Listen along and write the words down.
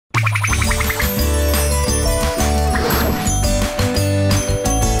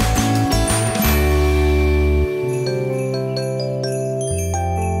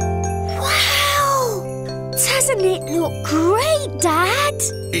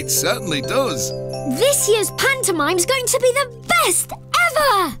It certainly does. This year's pantomime's going to be the best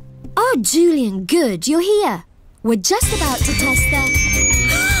ever! Oh, Julian, good, you're here. We're just about to test the...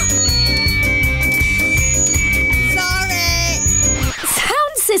 Sorry!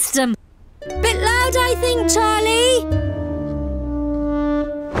 sound system. Bit loud, I think, Charlie.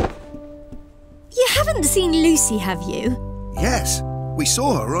 You haven't seen Lucy, have you? Yes, we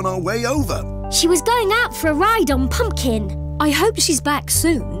saw her on our way over. She was going out for a ride on Pumpkin. I hope she's back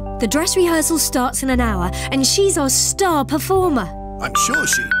soon. The dress rehearsal starts in an hour and she's our star performer. I'm sure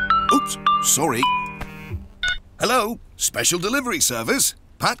she... Oops, sorry. Hello, special delivery service.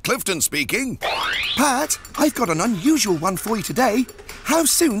 Pat Clifton speaking. Pat, I've got an unusual one for you today. How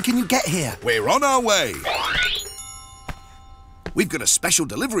soon can you get here? We're on our way. We've got a special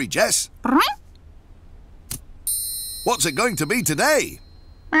delivery, Jess. What's it going to be today?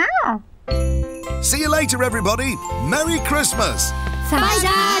 See you later, everybody. Merry Christmas. Bye,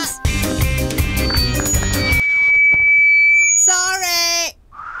 Dad. Sorry!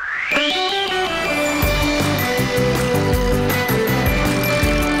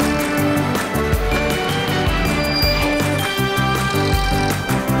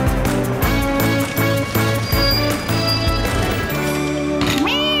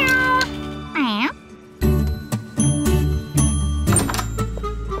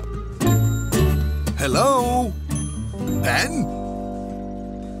 Hello? Ben?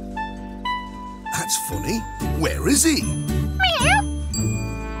 That's funny. Where is he?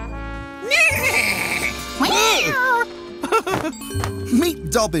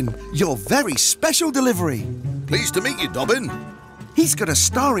 Meet Dobbin, your very special delivery. Pleased to meet you, Dobbin. He's got a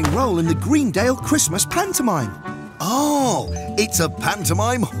starring role in the Greendale Christmas pantomime. Oh, it's a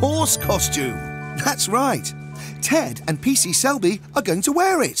pantomime horse costume. That's right. Ted and PC Selby are going to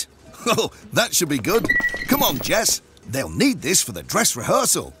wear it. Oh, that should be good. Come on, Jess. They'll need this for the dress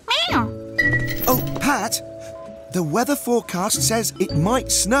rehearsal. Oh, Pat, the weather forecast says it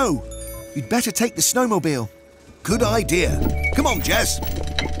might snow. You'd better take the snowmobile. Good idea. Come on, Jess.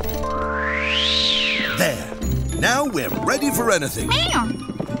 There. Now we're ready for anything.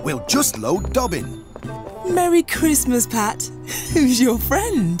 We'll just load Dobbin. Merry Christmas, Pat. Who's your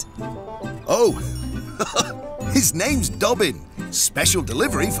friend? Oh, his name's Dobbin. Special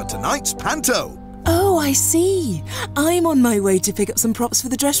delivery for tonight's Panto. Oh, I see. I'm on my way to pick up some props for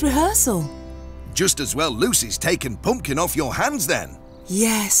the dress rehearsal. Just as well Lucy's taken Pumpkin off your hands then.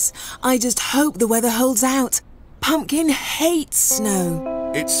 Yes, I just hope the weather holds out. Pumpkin hates snow.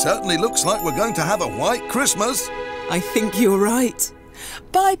 It certainly looks like we're going to have a white Christmas. I think you're right.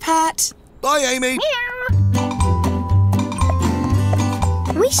 Bye, Pat. Bye, Amy.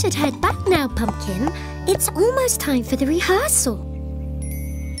 We should head back now, Pumpkin. It's almost time for the rehearsal.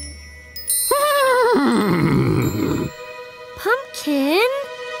 Pumpkin?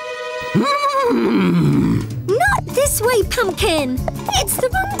 Not this way, Pumpkin! It's the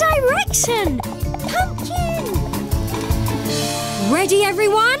wrong direction! Pumpkin! Ready,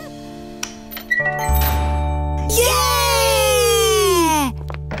 everyone? Yeah!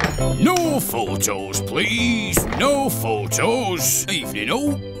 No photos, please. No photos. Evening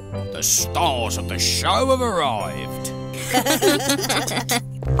all. The stars of the show have arrived.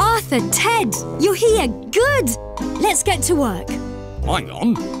 Arthur, Ted, you're here. Good. Let's get to work. Hang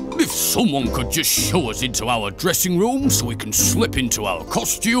on. If someone could just show us into our dressing room so we can slip into our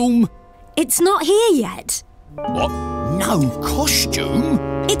costume. It's not here yet. What? No costume?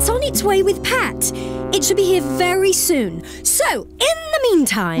 It's on its way with Pat. It should be here very soon. So, in the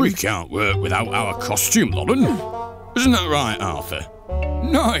meantime... We can't work without our costume, Lauren. Isn't that right, Arthur?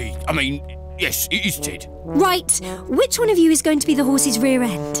 No, I mean, yes, it is, Ted. Right. Which one of you is going to be the horse's rear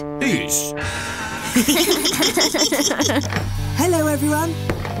end? Is. Hello, everyone.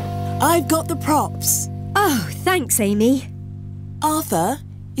 I've got the props. Oh, thanks, Amy. Arthur,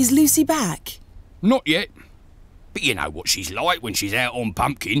 is Lucy back? Not yet. But you know what she's like when she's out on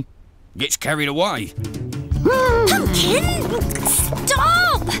Pumpkin. Gets carried away. Pumpkin!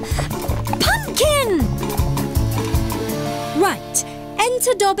 Stop! Pumpkin! Right.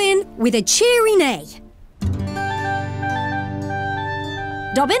 Enter Dobbin with a cheery neigh.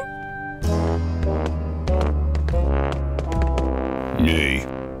 Dobbin? Nay.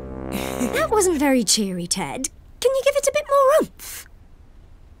 That wasn't very cheery, Ted. Can you give it a bit more oomph?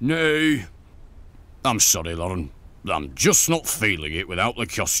 No. I'm sorry, Lauren. I'm just not feeling it without the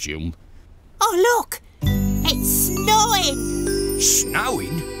costume. Oh, look! It's snowing!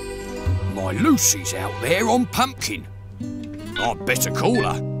 Snowing? My Lucy's out there on Pumpkin. I'd better call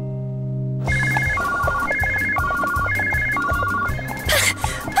her.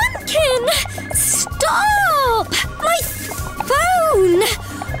 Pumpkin! Stop! My phone!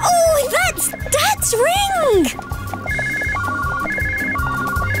 ring!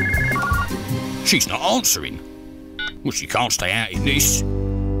 She's not answering. Well, she can't stay out in this.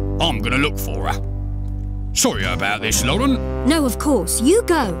 I'm gonna look for her. Sorry about this, Lauren. No, of course. You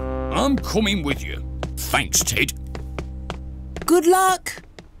go. I'm coming with you. Thanks, Ted. Good luck.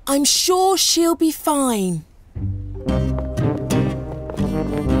 I'm sure she'll be fine.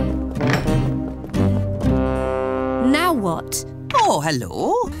 Now what? Oh,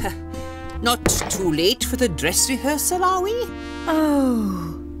 hello. Not too late for the dress rehearsal, are we?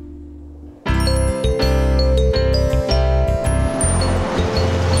 Oh.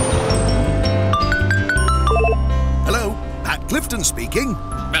 Hello, Pat Clifton speaking.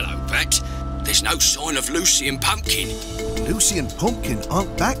 Hello, Pat. There's no sign of Lucy and Pumpkin. Lucy and Pumpkin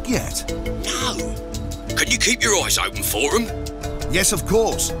aren't back yet. No. Can you keep your eyes open for them? Yes, of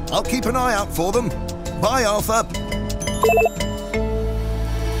course. I'll keep an eye out for them. Bye, Arthur.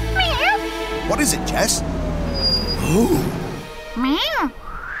 What is it, Jess? Ooh.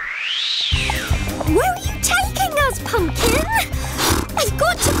 Where are you taking us, Pumpkin? I've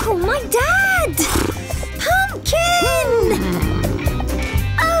got to call my dad! Pumpkin!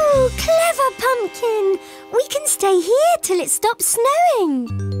 Oh, clever Pumpkin! We can stay here till it stops snowing.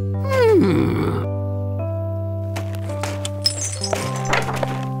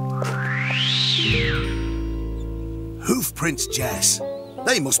 Hoof prints, Jess.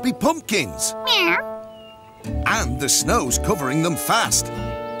 They must be pumpkins. And the snow's covering them fast.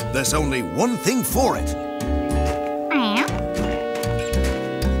 There's only one thing for it.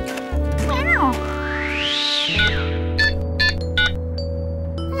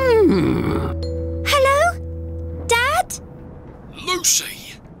 Hello? Dad?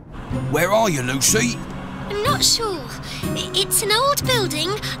 Lucy! Where are you, Lucy? I'm not sure. It's an old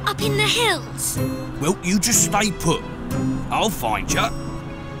building up in the hills. Well, you just stay put. I'll find you.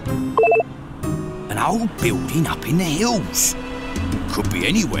 An old building up in the hills. Could be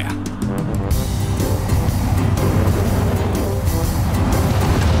anywhere.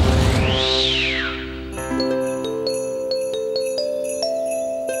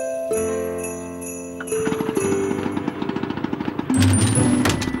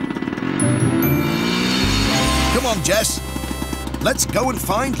 Come on, Jess. Let's go and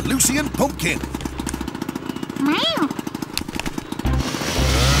find Lucy and Pumpkin.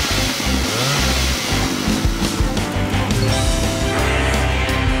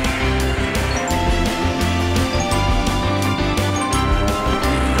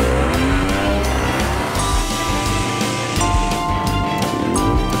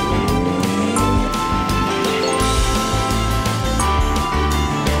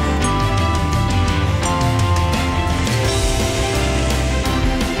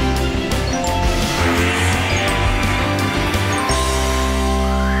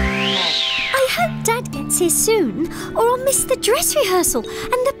 Here soon, or I'll miss the dress rehearsal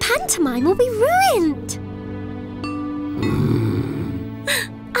and the pantomime will be ruined.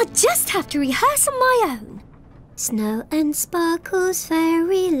 I'll just have to rehearse on my own. Snow and sparkles,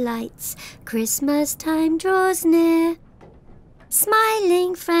 fairy lights, Christmas time draws near.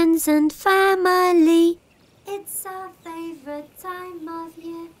 Smiling friends and family, it's our favourite time of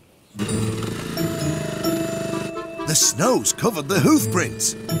year. The snow's covered the hoof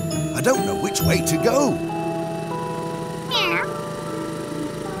prints. I don't know which way to go.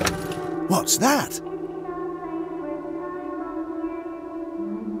 What's that?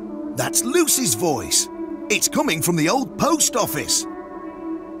 That's Lucy's voice. It's coming from the old post office.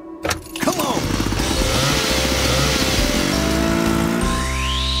 Come on!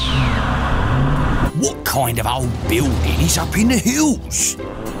 What kind of old building is up in the hills?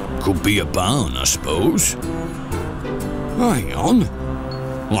 Could be a barn, I suppose. Hang on.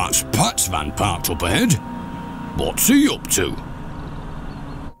 That's Pat's van parked up ahead. What's he up to?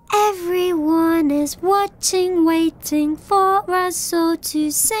 Everyone is watching, waiting for us all to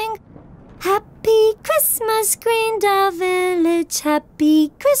sing. Happy Christmas, Greendale Village.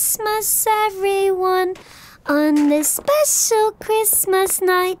 Happy Christmas, everyone. On this special Christmas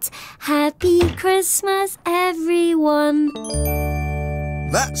night. Happy Christmas, everyone.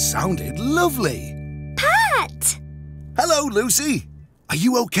 That sounded lovely. Pat! Hello, Lucy. Are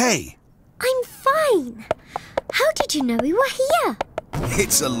you okay? I'm fine. How did you know we were here?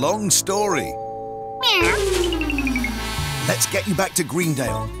 It's a long story. Let's get you back to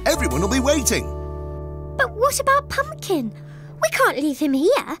Greendale. Everyone will be waiting. But what about Pumpkin? We can't leave him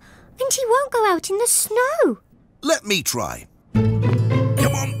here, and he won't go out in the snow. Let me try.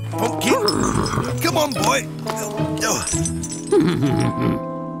 Come on, Pumpkin. Come on, boy.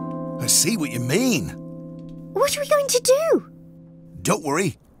 I see what you mean. What are we going to do? Don't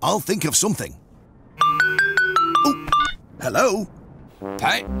worry, I'll think of something. Hello?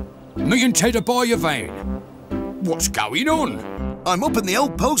 Pat, me and Ted are by your van. What's going on? I'm up in the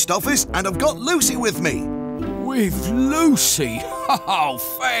old post office and I've got Lucy with me. With Lucy? Oh,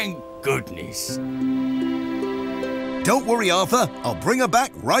 thank goodness. Don't worry, Arthur. I'll bring her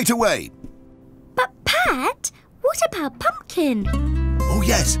back right away. But, Pat, what about Pumpkin? Oh,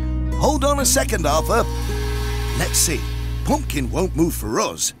 yes. Hold on a second, Arthur. Let's see. Pumpkin won't move for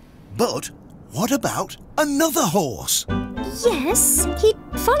us. But what about another horse? Yes, he'd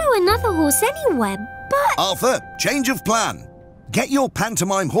follow another horse anywhere, but... Arthur, change of plan. Get your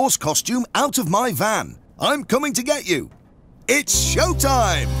pantomime horse costume out of my van. I'm coming to get you. It's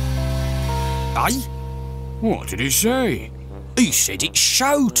showtime! Eh? What did he say? He said it's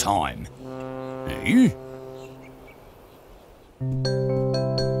showtime. Eh?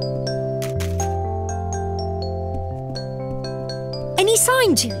 Any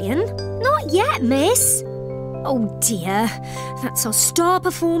sign, Julian? Not yet, miss. Oh dear, that's our star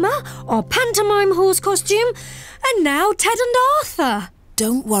performer, our pantomime horse costume, and now Ted and Arthur.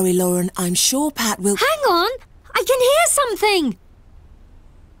 Don't worry, Lauren. I'm sure Pat will... Hang on, I can hear something.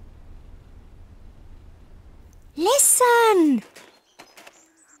 Listen.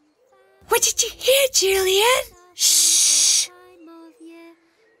 What did you hear, Julian? Shh.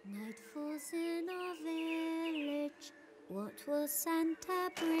 Night falls in our village. What will Santa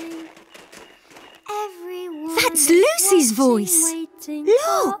bring? Everyone. That's Lucy's voice.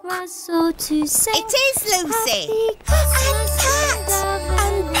 Look. It is Lucy. And Pat.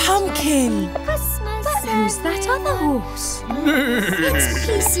 And Pumpkin. But who's that other horse? It's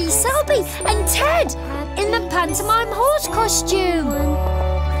PC Selby and Ted in the pantomime horse costume.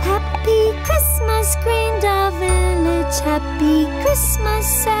 Happy Christmas, Greendale Village. Happy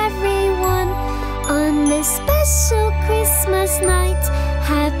Christmas, everyone. On this special Christmas night.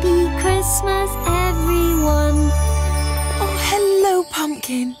 Happy Christmas, everyone. Oh, hello,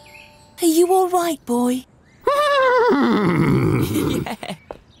 Pumpkin. Are you all right, boy? Yeah.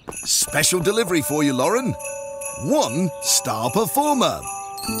 Special delivery for you, Lauren. 1 star performer.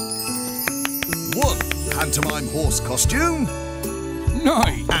 1 pantomime horse costume.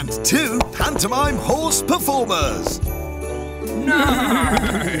 Nice. And 2 pantomime horse performers.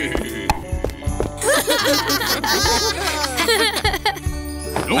 Nice.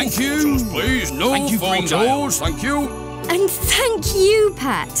 Thank you. Please, no Thank you, photos. Thank you. And thank you,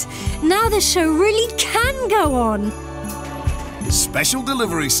 Pat. Now the show really can go on. Special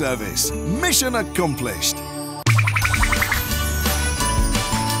delivery service. Mission accomplished.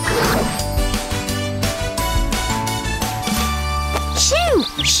 Shoo!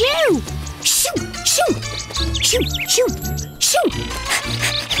 Shoo! Shoo! Shoo! Shoo! Shoo! Shoo!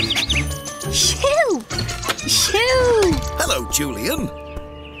 Shoo! Shoo! Hello, Julian.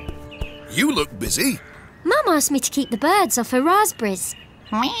 You look busy. Mum asked me to keep the birds off her raspberries.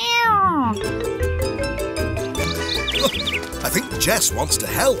 Meow. I think Jess wants to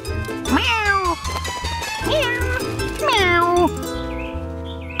help. Meow. Meow. Meow.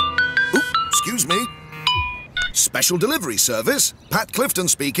 Oop, excuse me. Special delivery service. Pat Clifton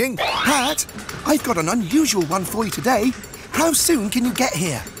speaking. Pat, I've got an unusual one for you today. How soon can you get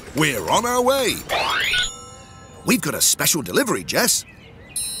here? We're on our way. We've got a special delivery, Jess.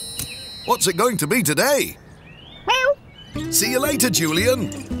 What's it going to be today? Meow. See you later, Julian.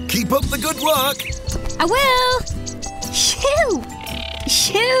 Keep up the good work. I will. Shoo!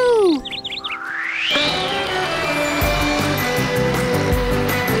 Shoo!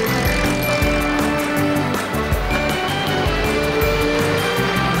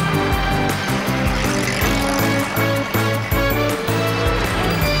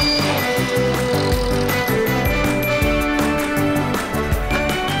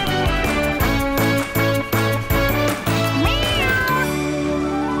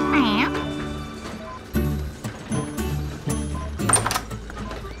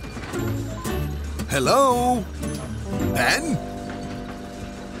 Hello? Ben?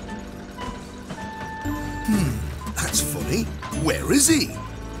 That's funny. Where is he?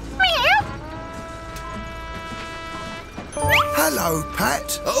 Hello,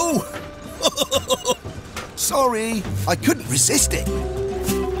 Pat. Oh! Sorry, I couldn't resist it.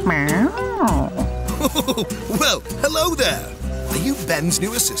 Well, hello there. Are you Ben's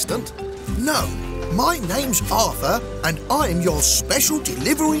new assistant? No, my name's Arthur, and I'm your special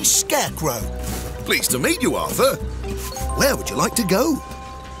delivery scarecrow. Pleased to meet you, Arthur. Where would you like to go?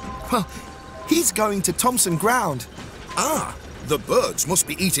 Well, he's going to Thompson Ground. Ah, the birds must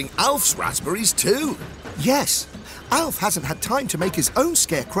be eating Alf's raspberries too. Yes, Alf hasn't had time to make his own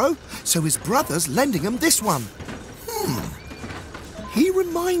scarecrow, so his brother's lending him this one. He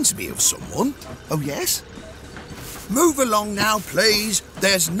reminds me of someone. Oh, yes? Move along now, please.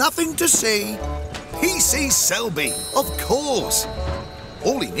 There's nothing to see. He sees Selby, of course.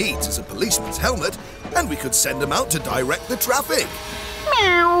 All he needs is a policeman's helmet, and we could send him out to direct the traffic.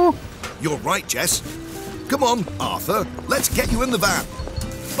 Meow. You're right, Jess. Come on, Arthur. Let's get you in the van.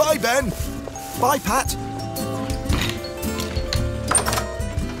 Bye, Ben. Bye, Pat.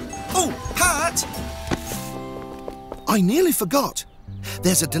 Oh, Pat! I nearly forgot.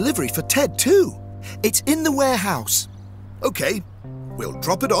 There's a delivery for Ted too. It's in the warehouse. OK, we'll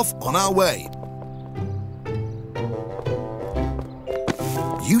drop it off on our way.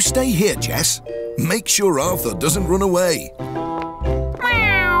 You stay here, Jess. Make sure Arthur doesn't run away.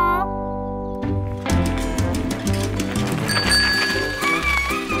 Meow.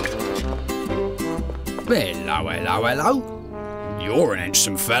 Hello, hello, hello. You're an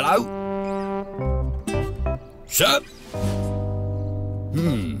handsome fellow. Sir?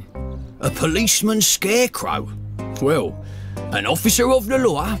 A policeman scarecrow. Well, an officer of the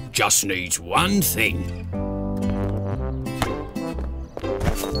law just needs one thing.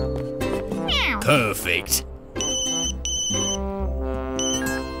 Perfect.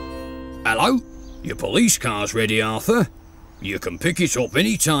 Hello? Your police car's ready, Arthur. You can pick it up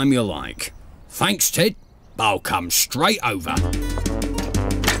any time you like. Thanks, Ted. I'll come straight over.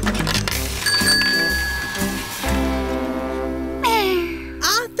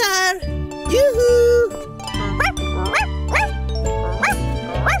 Arthur! Yoo-hoo!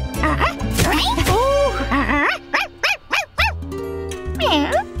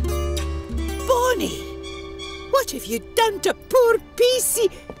 Bonnie! What have you done to poor Peacey?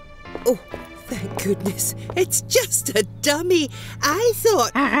 Oh, thank goodness. It's just a dummy. I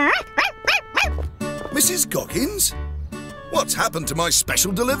thought... Mrs. Goggins? What's happened to my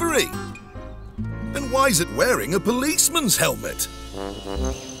special delivery? And why is it wearing a policeman's helmet?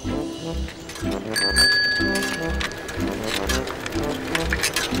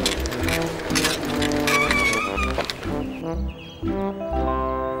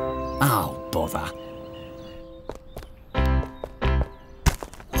 Oh, bother.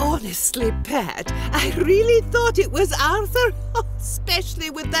 Honestly, Pat, I really thought it was Arthur, especially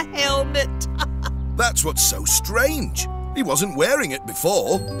with the helmet. That's what's so strange. He wasn't wearing it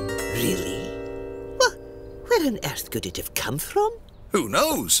before. Really? Well, where on earth could it have come from? Who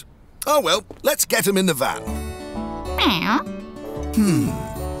knows? Oh, well, let's get him in the van. Meow.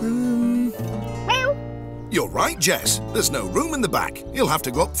 Meow. You're right, Jess. There's no room in the back. You'll have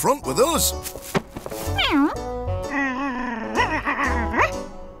to go up front with us. Meow.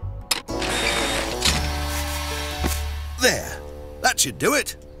 There. That should do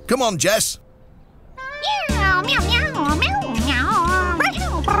it. Come on, Jess. Meow, meow, meow, meow, meow.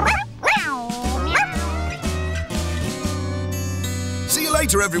 Meow. See you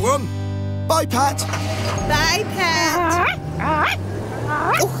later, everyone. Bye, Pat. Bye, Pat.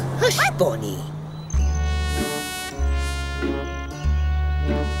 Oh, hush, Bonnie.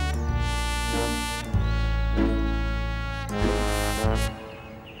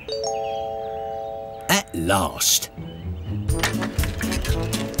 At last.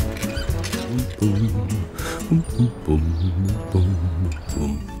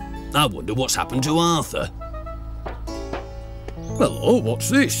 I wonder what's happened to Arthur. Hello, what's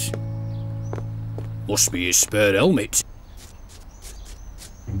this? Must be his spare helmet.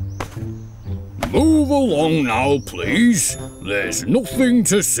 Move along now, please. There's nothing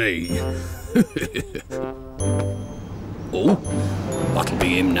to see. Oh, that'll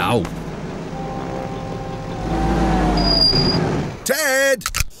be him now. Ted!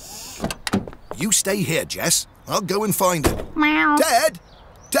 You stay here, Jess. I'll go and find him. Meow. Ted!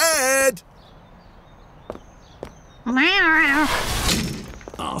 Ted! Meow.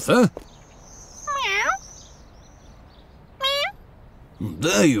 Arthur? Meow. Meow.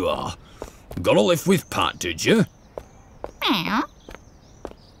 There you are. Got to live with Pat, did you? Meow.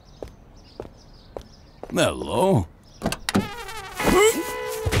 Hello.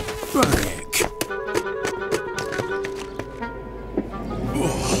 Back.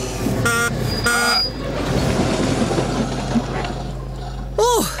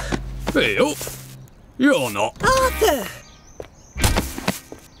 Oh, Hey up. You're not. Arthur!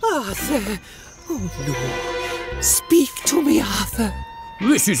 Arthur! Oh, no. Speak to me, Arthur.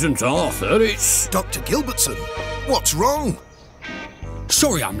 This isn't Arthur, it's... Dr. Gilbertson, what's wrong?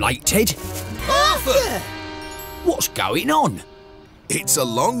 Sorry I'm late, Ted. Arthur! What's going on? It's a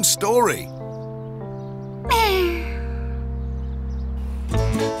long story.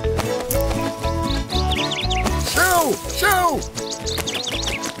 Show! Show!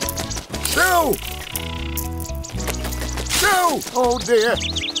 Show! Show! Oh, dear.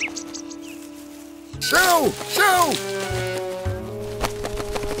 Shoo! Shoo!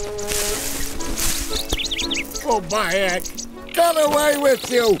 Oh, my heck! Get away with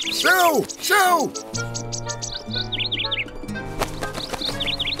you! Shoo! Shoo!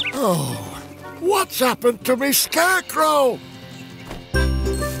 Oh, what's happened to me scarecrow?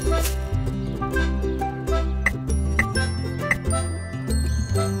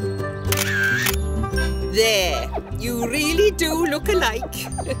 There, you really do look alike.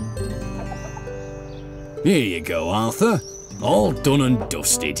 Here you go, Arthur. All done and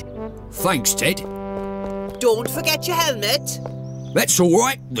dusted. Thanks, Ted. Don't forget your helmet. That's all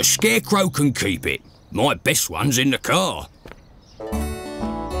right. The scarecrow can keep it. My best one's in the car.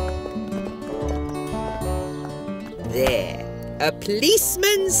 There, a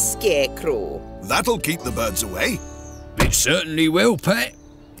policeman's scarecrow. That'll keep the birds away. It certainly will, Pat.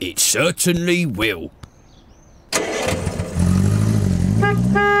 It certainly will.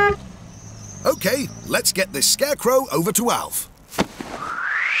 OK, let's get this scarecrow over to Alf.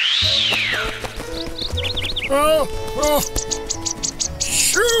 Oh!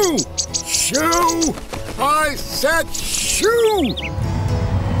 Shoo! Shoo! I said shoo!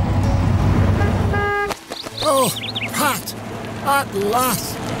 Oh, Pat! At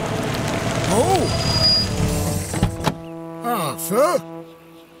last! Oh! Arthur?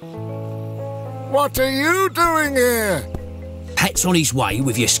 What are you doing here? Pat's on his way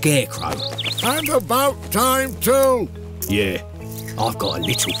with your scarecrow. And about time too. Yeah, I've got a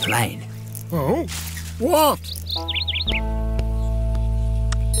little plan. Oh? What?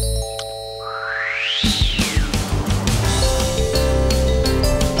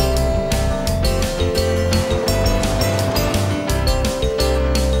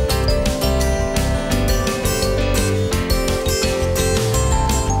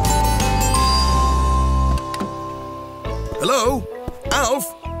 Hello?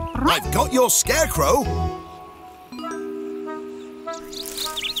 Alf? I've got your scarecrow.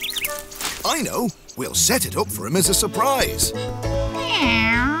 I know. We'll set it up for him as a surprise.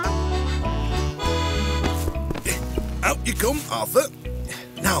 Out you come, Arthur.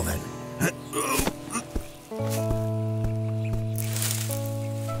 Now then.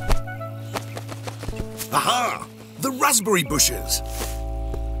 Aha! The raspberry bushes.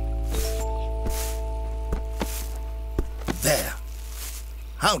 There.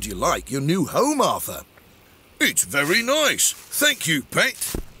 How do you like your new home, Arthur? It's very nice. Thank you,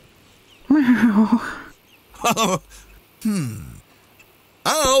 Pet.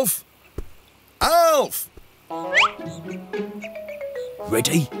 Alf! Alf!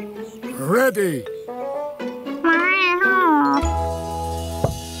 Ready? Ready.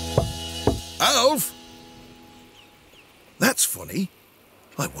 Alf? That's funny.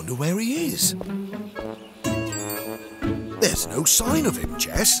 I wonder where he is. There's no sign of him,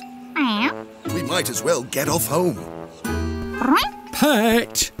 Jess. We might as well get off home.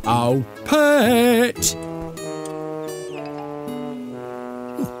 Pat! Oh, Pat!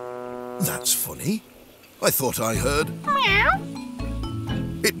 That's funny. I thought I heard...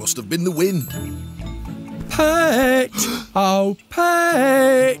 It must have been the wind. Pat! Oh,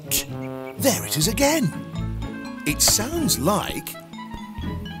 Pat! There it is again. It sounds like...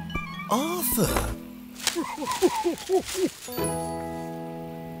 Arthur.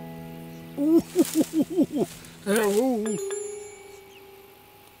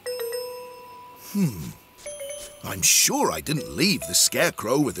 I'm sure I didn't leave the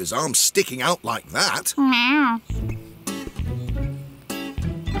scarecrow with his arms sticking out like that.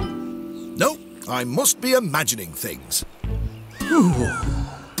 No, I must be imagining things.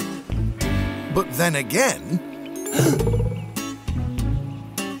 But then again...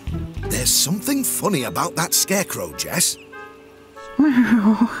 There's something funny about that scarecrow, Jess.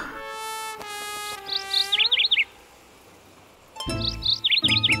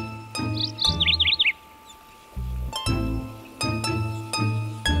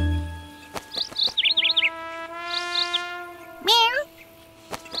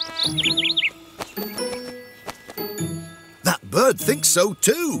 That bird thinks so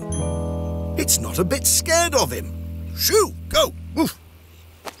too. It's not a bit scared of him. Shoo, go. Woof.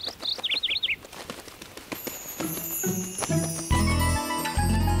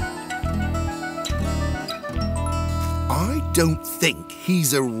 I don't think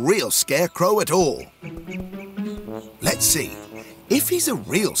he's a real scarecrow at all. Let's see. If he's a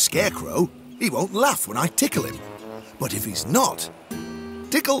real scarecrow, he won't laugh when I tickle him. But if he's not...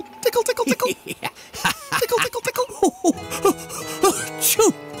 Tickle, tickle, tickle, tickle. Tickle, tickle, tickle.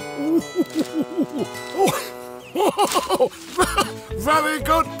 Achoo! Very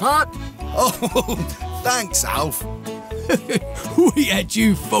good, Pat. Oh, thanks, Alf. We had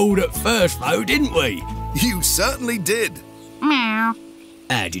you fooled at first, though, didn't we? You certainly did. Meow.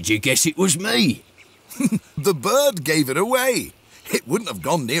 How did you guess it was me? The bird gave it away. It wouldn't have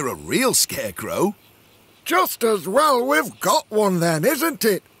gone near a real scarecrow. Just as well we've got one then, isn't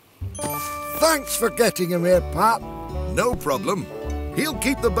it? Thanks for getting him here, Pat. No problem. He'll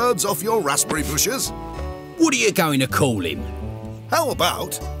keep the birds off your raspberry bushes. What are you going to call him? How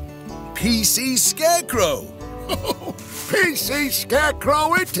about PC Scarecrow? PC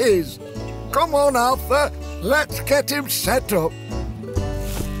Scarecrow it is. Come on, Arthur. Let's get him set up.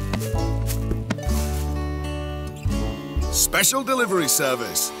 Special delivery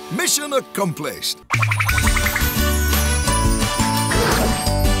service. Mission accomplished.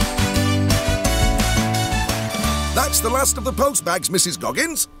 That's the last of the post bags, Mrs.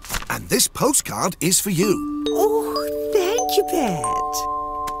 Goggins. And this postcard is for you. Oh, thank you, Pat.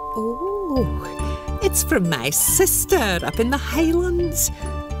 Oh, it's from my sister up in the Highlands.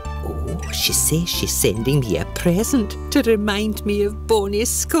 Oh, she says she's sending me a present to remind me of bonnie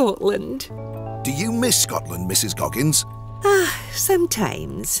Scotland. Do you miss Scotland, Mrs. Goggins?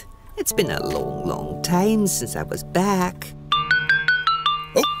 Sometimes. It's been a long, long time since I was back.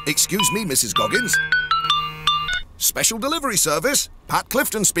 Oh, excuse me, Mrs. Goggins. Special delivery service. Pat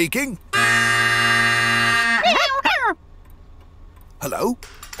Clifton speaking. Hello?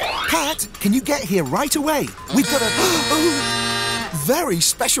 Pat, can you get here right away? We've got a very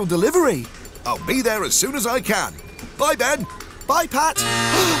special delivery. I'll be there as soon as I can. Bye, Ben. Bye, Pat.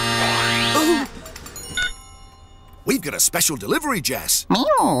 Oh. We've got a special delivery, Jess.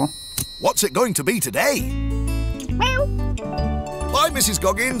 Meow. What's it going to be today? Meow. Bye, Mrs.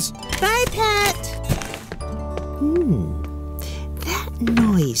 Goggins. Bye, Pat. That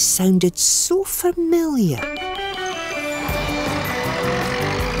noise sounded so familiar.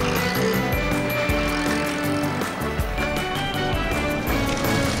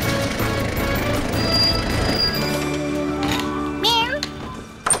 Meow.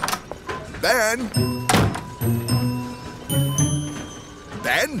 Ben?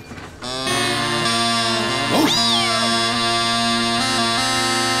 Ben?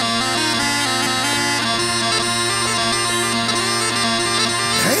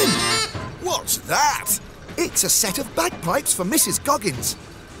 What's that? It's a set of bagpipes for Mrs. Goggins.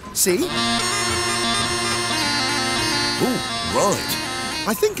 See? Oh, right.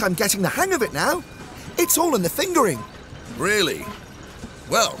 I think I'm getting the hang of it now. It's all in the fingering. Really?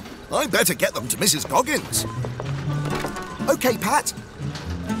 Well, I better get them to Mrs. Goggins. OK, Pat.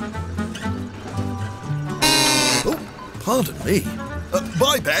 Oh, pardon me.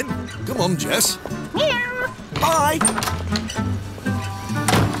 Bye, Ben. Come on, Jess. Meow. Bye.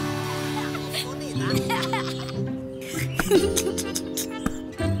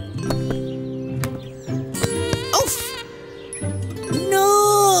 Oof!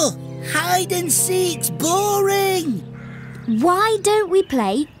 No! Hide and seek's boring! Why don't we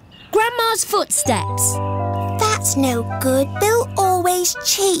play Grandma's Footsteps? That's no good. Bill always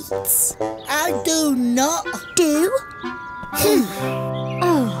cheats. I do not. Do?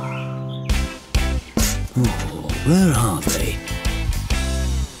 Oh. Where are they?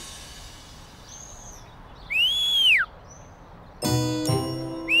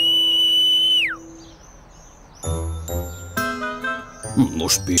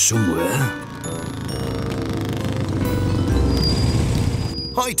 Must be somewhere.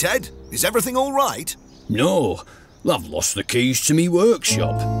 Hi, Ted. Is everything all right? No, I've lost the keys to me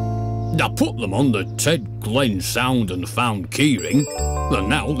workshop. I put them on the Ted Glen Sound and Found keyring, and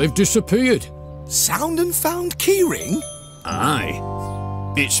now they've disappeared. Sound and Found keyring? Aye.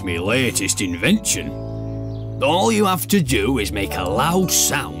 It's my latest invention. All you have to do is make a loud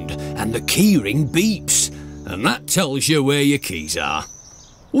sound and the keyring beeps, and that tells you where your keys are.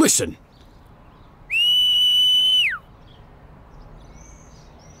 Listen.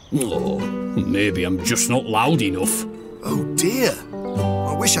 Oh, maybe I'm just not loud enough. Oh, dear.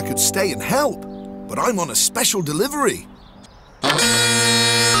 I wish I could stay and help, but I'm on a special delivery.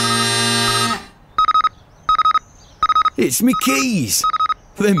 It's me keys.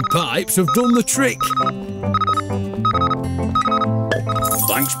 Them pipes have done the trick.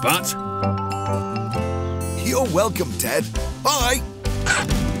 Thanks, Pat. You're welcome, Ted. Bye.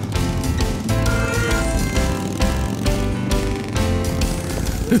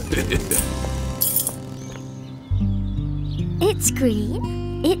 It's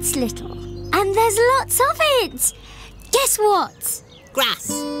green, it's little, and there's lots of it. Guess what? Grass.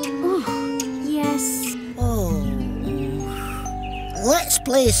 Oh, yes. Oh. Let's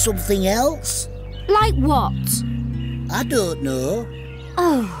play something else. Like what? I don't know.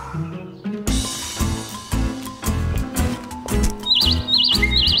 Oh.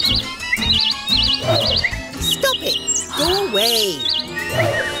 away.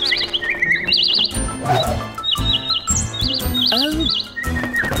 Oh,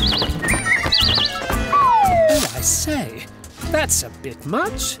 I say, that's a bit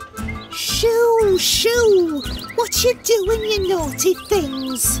much. Shoo, shoo! What you doing, you naughty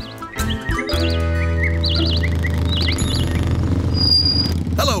things?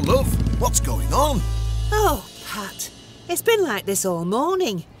 Hello, love. What's going on? Oh, Pat, it's been like this all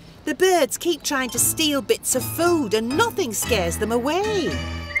morning. The birds keep trying to steal bits of food and nothing scares them away.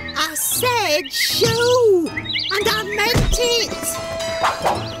 I said shoo, and I meant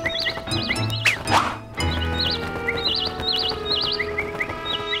it.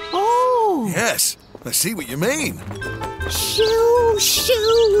 Oh. Yes, I see what you mean. Shoo,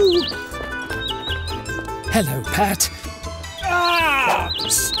 shoo. Hello, Pat. Ah!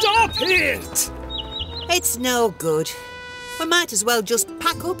 Stop it! It's no good. We might as well just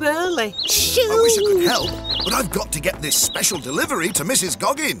pack up early. Shoo! I wish I could help, but I've got to get this special delivery to Mrs.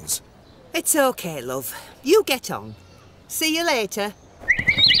 Goggins. It's okay, love. You get on. See you later.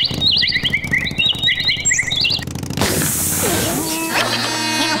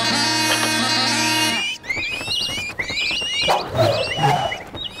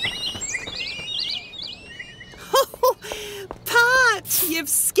 Oh, Pat, you've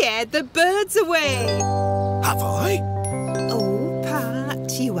scared the birds away. Have I? Oh,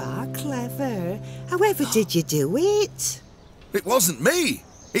 Pat, you are clever. However did you do it? It wasn't me.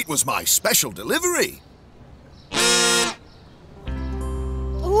 It was my special delivery.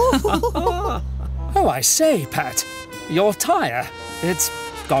 Oh. Oh, I say, Pat, your tyre, it's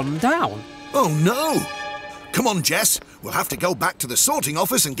gone down. Oh, no. Come on, Jess. We'll have to go back to the sorting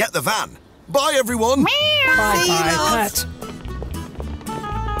office and get the van. Bye, everyone. Bye-bye, Pat.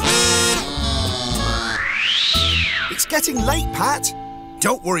 It's getting late, Pat.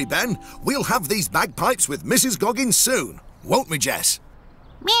 Don't worry, Ben. We'll have these bagpipes with Mrs. Goggins soon. Won't we, Jess?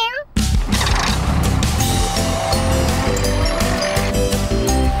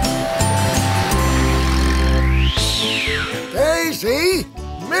 Daisy,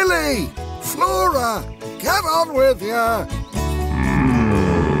 Millie, Flora, get on with ya.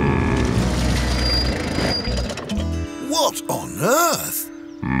 What on earth?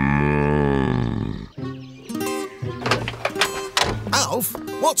 Alf,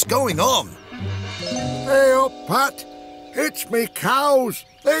 what's going on? Hey up, Pat. It's me cows.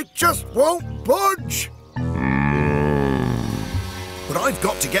 They just won't budge. But I've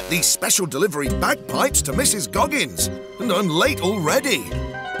got to get these special delivery bagpipes to Mrs. Goggins, and I'm late already.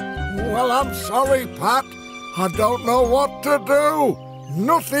 Well, I'm sorry, Pat. I don't know what to do.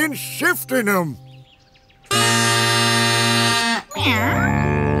 Nothing's shifting them.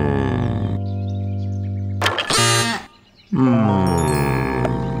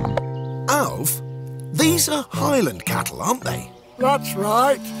 Alf, these are Highland cattle, aren't they? That's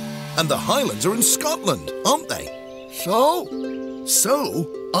right. And the Highlands are in Scotland, aren't they? So? So,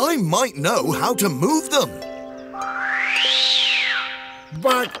 I might know how to move them.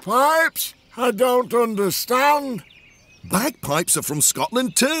 Bagpipes? I don't understand. Bagpipes are from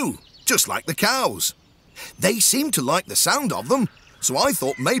Scotland too, just like the cows. They seem to like the sound of them, so I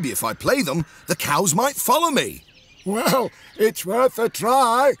thought maybe if I play them, the cows might follow me. Well, it's worth a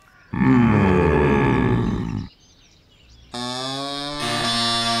try.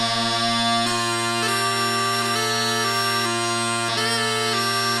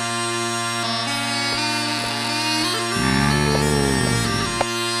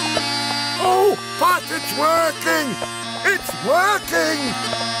 Oh, Pat, it's working! It's working!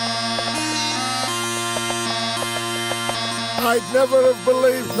 I'd never have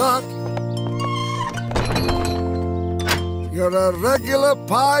believed that. You're a regular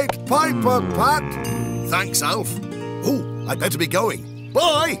Pied Piper, Pat. Thanks, Alf. Oh, I'd better be going.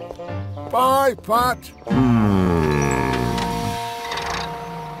 Bye! Bye, Pat.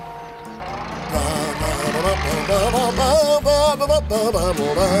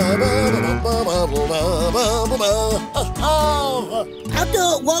 I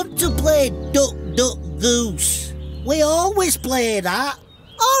don't want to play Duck, Duck, Goose. We always play that.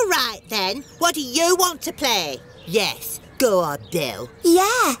 All right, then. What do you want to play? Yes, go on, Bill.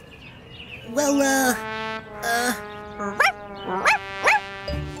 Yeah. Well,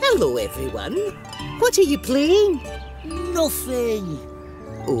 Hello, everyone. What are you playing? nothing.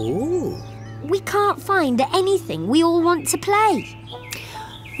 Oh. We can't find anything we all want to play.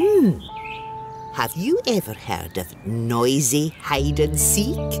 Have you ever heard of noisy hide and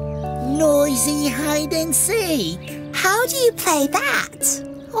seek? Noisy hide and seek. How do you play that?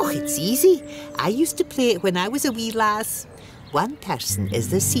 Oh, it's easy. I used to play it when I was a wee lass. One person is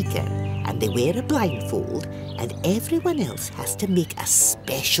the seeker and they wear a blindfold, and everyone else has to make a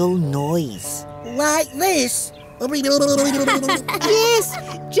special noise. Like this? Yes,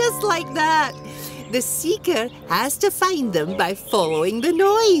 just like that. The seeker has to find them by following the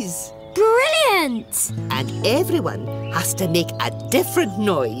noise. Brilliant! And everyone has to make a different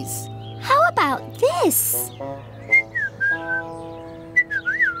noise. How about this?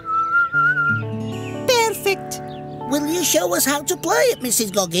 Perfect. Will you show us how to play it,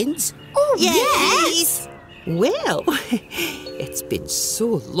 Mrs. Goggins? Oh, Yes. Well, it's been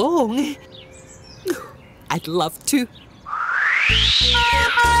so long. I'd love to.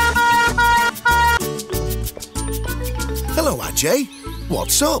 Hello, Ajay.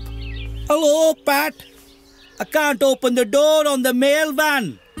 What's up? Hello, Pat. I can't open the door on the mail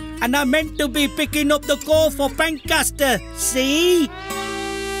van. And I meant to be picking up the call for Pencaster, see?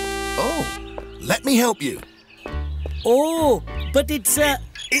 Oh, let me help you. Oh, but it's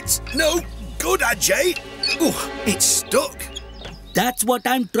It's no good, Ajay. Oh, it's stuck. That's what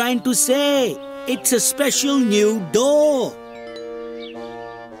I'm trying to say. It's a special new door.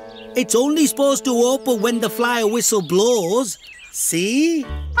 It's only supposed to open when the flyer whistle blows. See?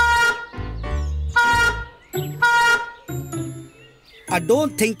 I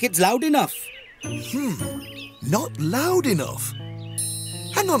don't think it's loud enough. Not loud enough.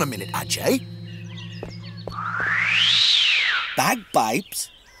 Hang on a minute, Ajay. Bagpipes?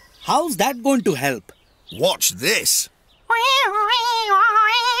 How's that going to help? Watch this.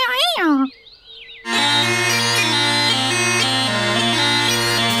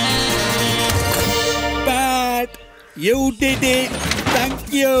 Pat, you did it.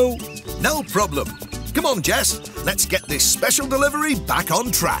 Thank you. No problem. Come on, Jess. Let's get this special delivery back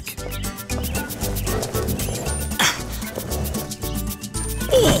on track.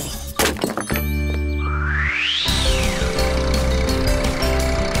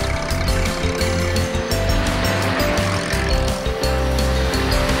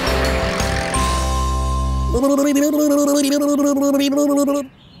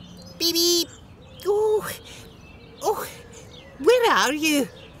 Beep, beep. Oh, where are you?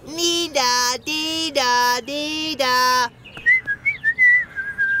 Dee-da, dee-da, dee-da.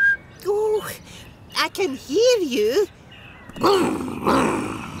 Oh, I can hear you.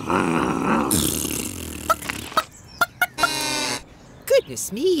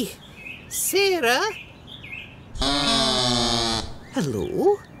 Goodness me. Sarah?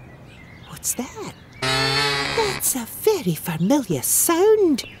 Hello? What's that? That's a very familiar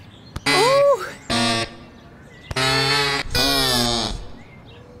sound. Oh!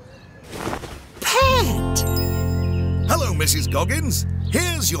 Pat! Hello, Mrs. Goggins.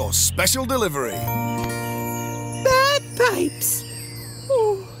 Here's your special delivery. Bagpipes!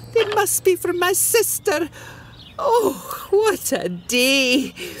 Oh, they must be from my sister. Oh, what a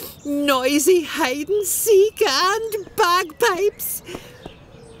day! Noisy hide and seek and bagpipes.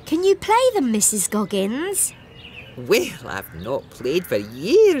 Can you play them, Mrs. Goggins? Well, I've not played for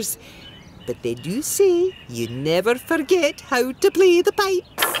years, but they do say you never forget how to play the pipes.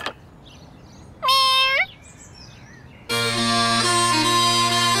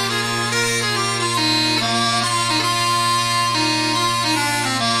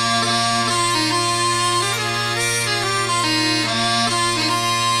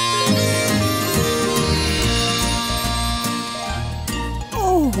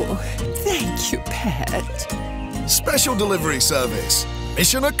 Oh, thank you, Pat. Special delivery service.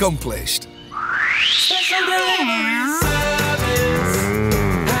 Mission accomplished. Special delivery service.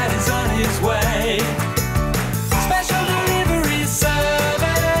 Pat is on his way. Special delivery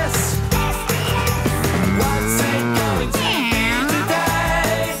service. What's it going to be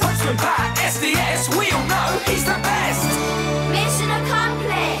today? Postman Pat, SDS, we all know he's the best.